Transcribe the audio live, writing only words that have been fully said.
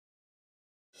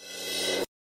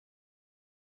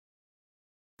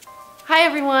Hi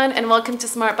everyone, and welcome to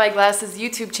Smart by Glasses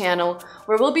YouTube channel,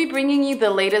 where we'll be bringing you the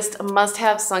latest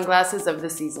must-have sunglasses of the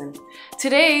season.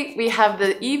 Today we have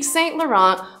the Yves Saint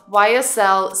Laurent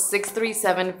YSL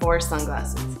 6374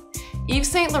 sunglasses. Yves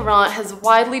Saint Laurent has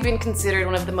widely been considered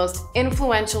one of the most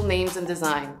influential names in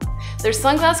design. Their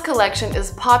sunglass collection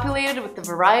is populated with a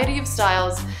variety of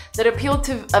styles that appeal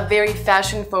to a very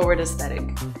fashion-forward aesthetic.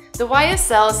 The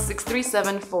YSL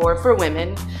 6374 for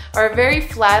women are a very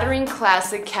flattering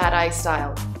classic cat-eye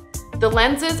style. The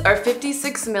lenses are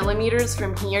 56mm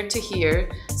from here to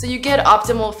here, so you get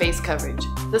optimal face coverage.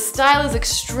 The style is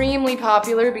extremely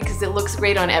popular because it looks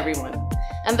great on everyone.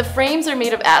 And the frames are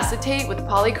made of acetate with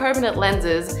polycarbonate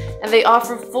lenses, and they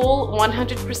offer full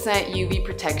 100% UV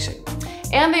protection.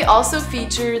 And they also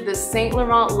feature the Saint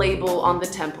Laurent label on the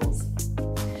temples.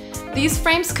 These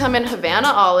frames come in Havana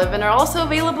olive and are also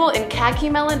available in khaki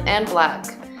melon and black.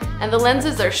 And the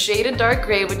lenses are shaded dark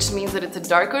gray, which means that it's a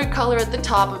darker color at the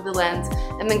top of the lens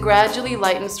and then gradually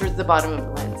lightens towards the bottom of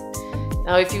the lens.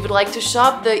 Now, if you would like to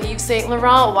shop the Yves Saint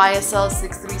Laurent YSL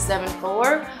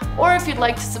 6374, or if you'd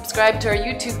like to subscribe to our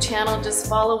YouTube channel, just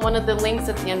follow one of the links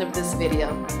at the end of this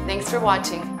video. Thanks for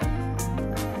watching.